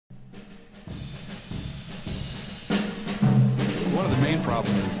main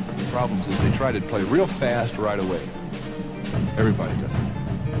problems is they try to play real fast right away. Everybody does.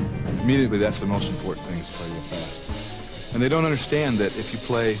 Immediately, that's the most important thing, is to play real fast. And they don't understand that if you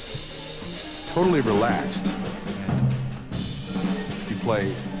play totally relaxed, and you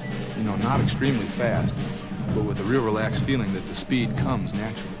play, you know, not extremely fast, but with a real relaxed feeling, that the speed comes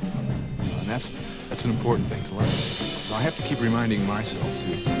naturally. And that's an important thing to learn. So I have to keep reminding myself,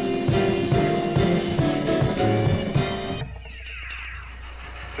 too.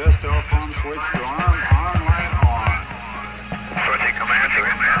 Test cell phone switch to on, light on. Switching command to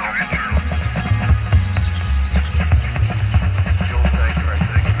email. Fuel tank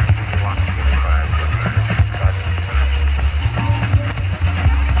pressing. 125.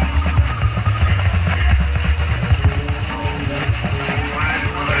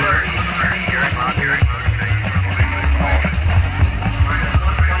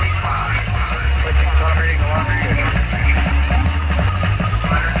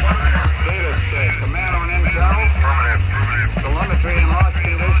 Data set.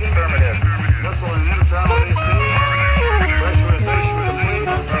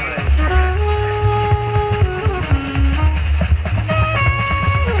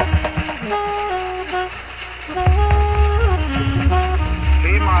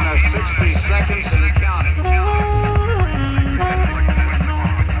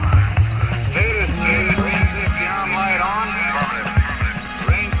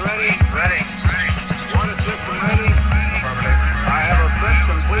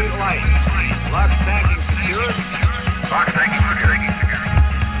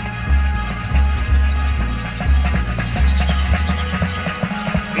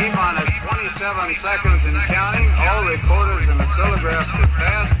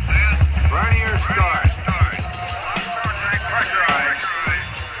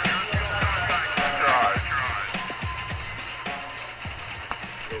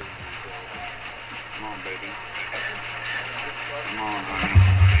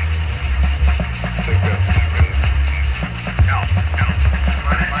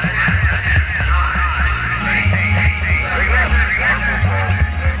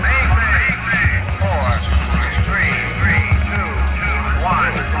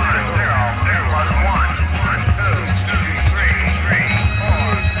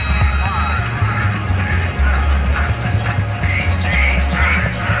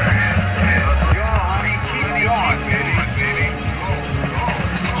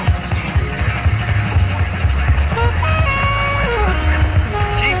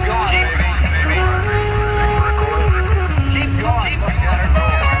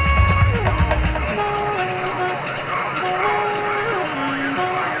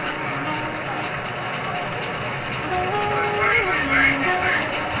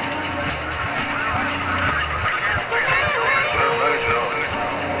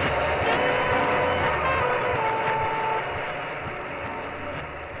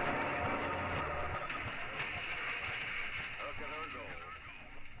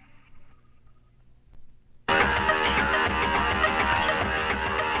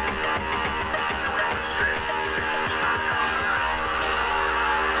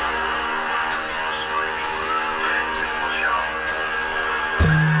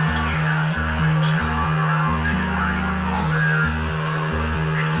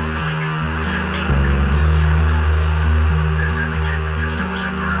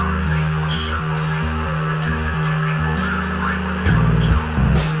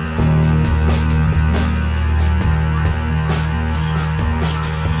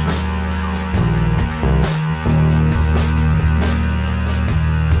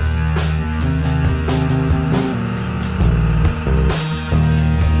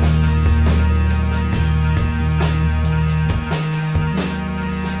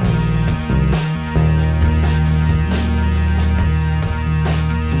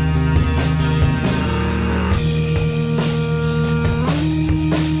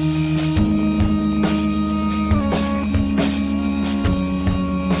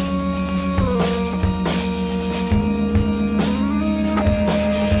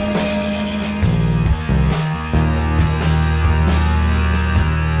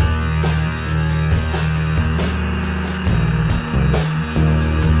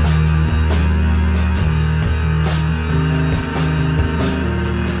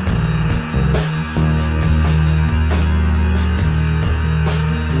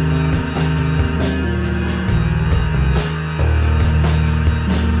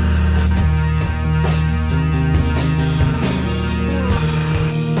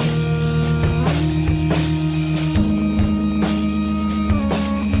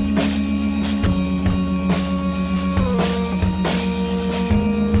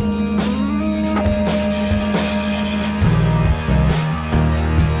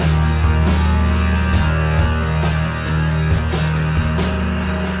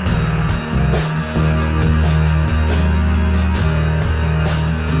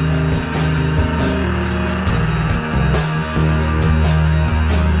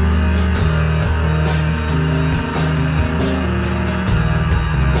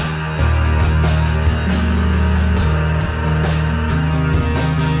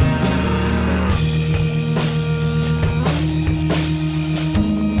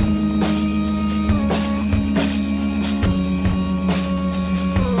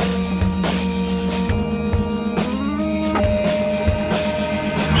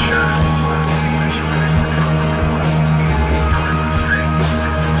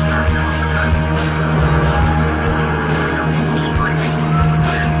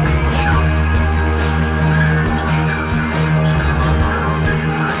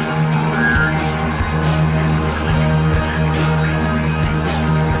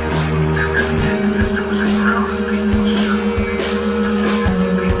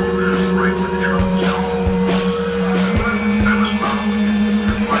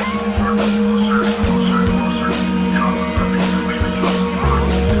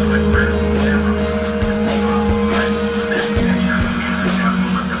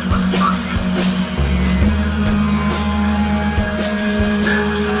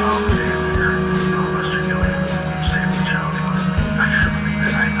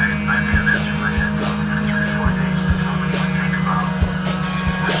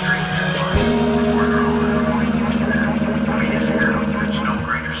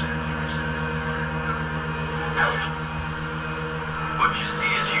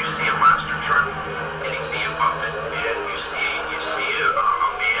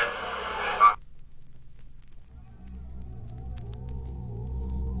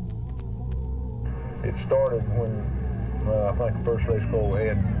 started when I think the first race car we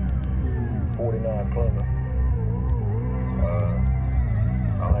had 49 Plymouth.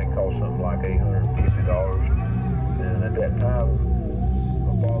 I think it cost something like $850. And at that time,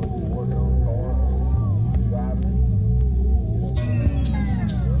 my father was working on the car, driving it.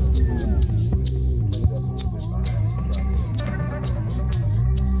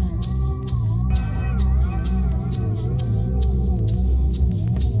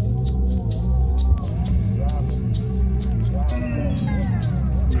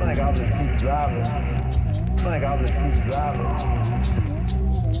 I think I'll just keep driving.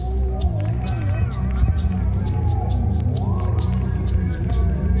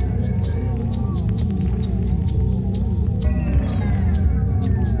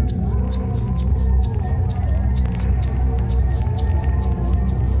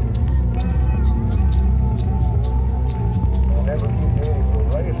 I'll never get ready for a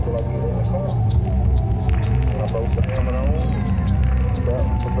race till I get in the car. When I bolt the helmet on, start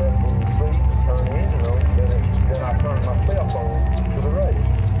the belt in the seat, turn the engine on, then I turn myself on to the race.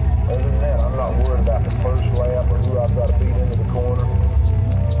 Other than that, I'm not worried about the first lap or who I've got to beat into the corner.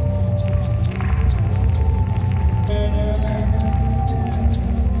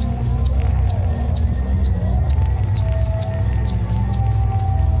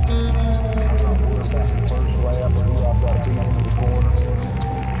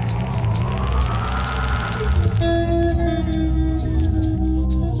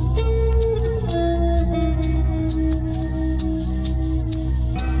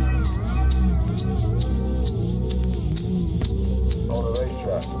 On a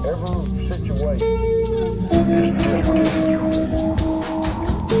racetrack, every situation is different.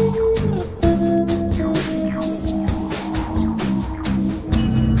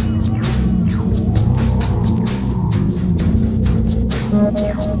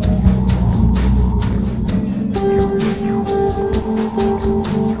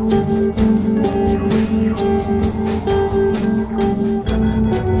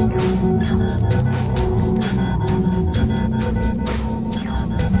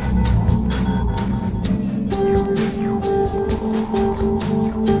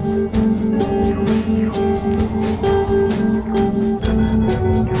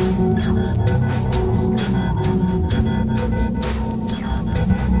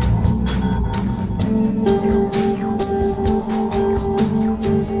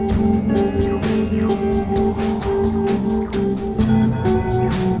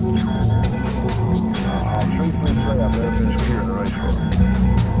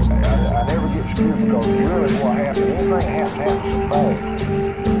 Because really what happens, anything happens so fast. If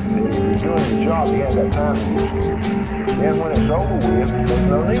you're doing your job, you haven't got time to get scared. Then when it's over with, there's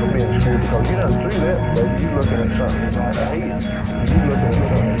no need of being scared because you done through that, baby. You're looking at something like a head. You're looking at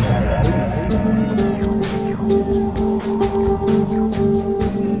something like a head.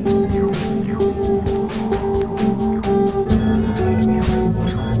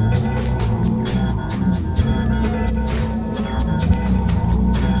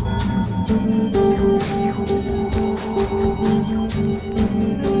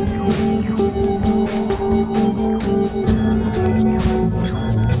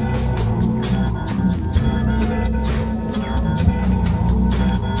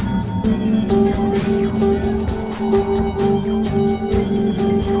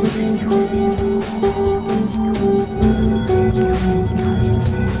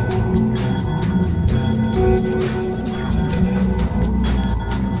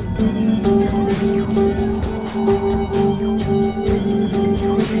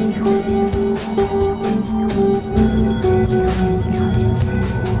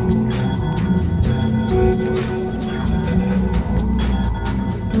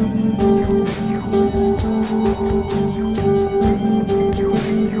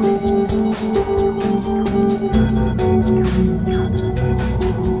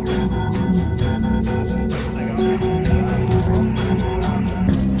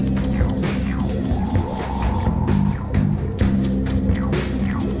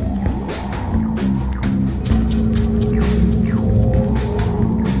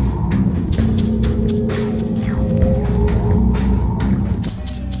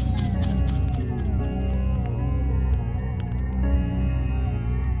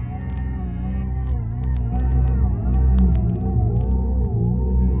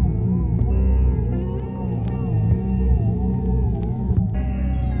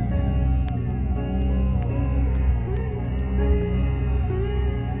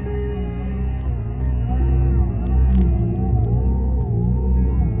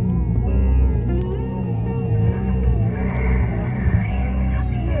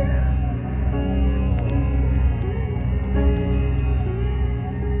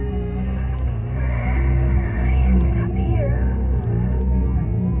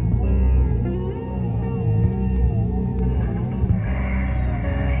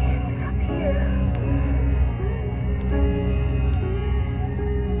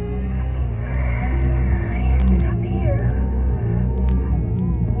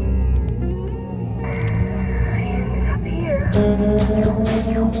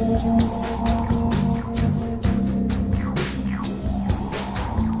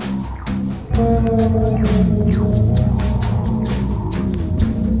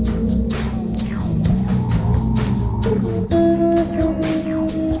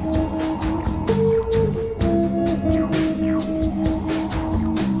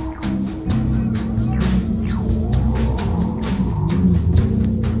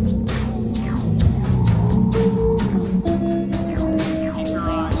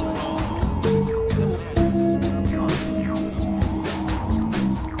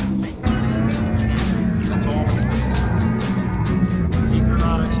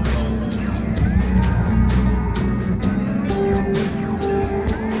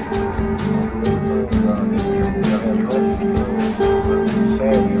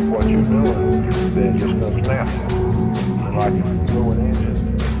 Then just gonna snap it. And like a fluid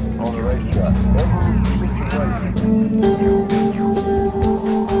engine on the racetrack. Every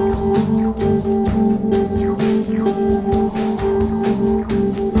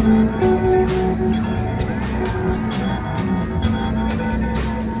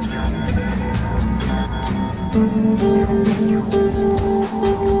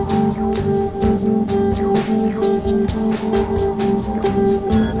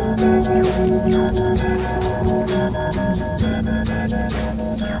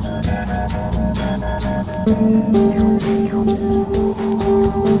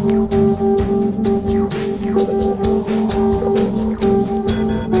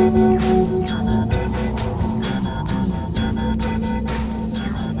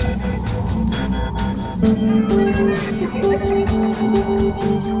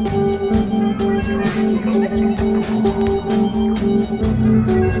Thank you.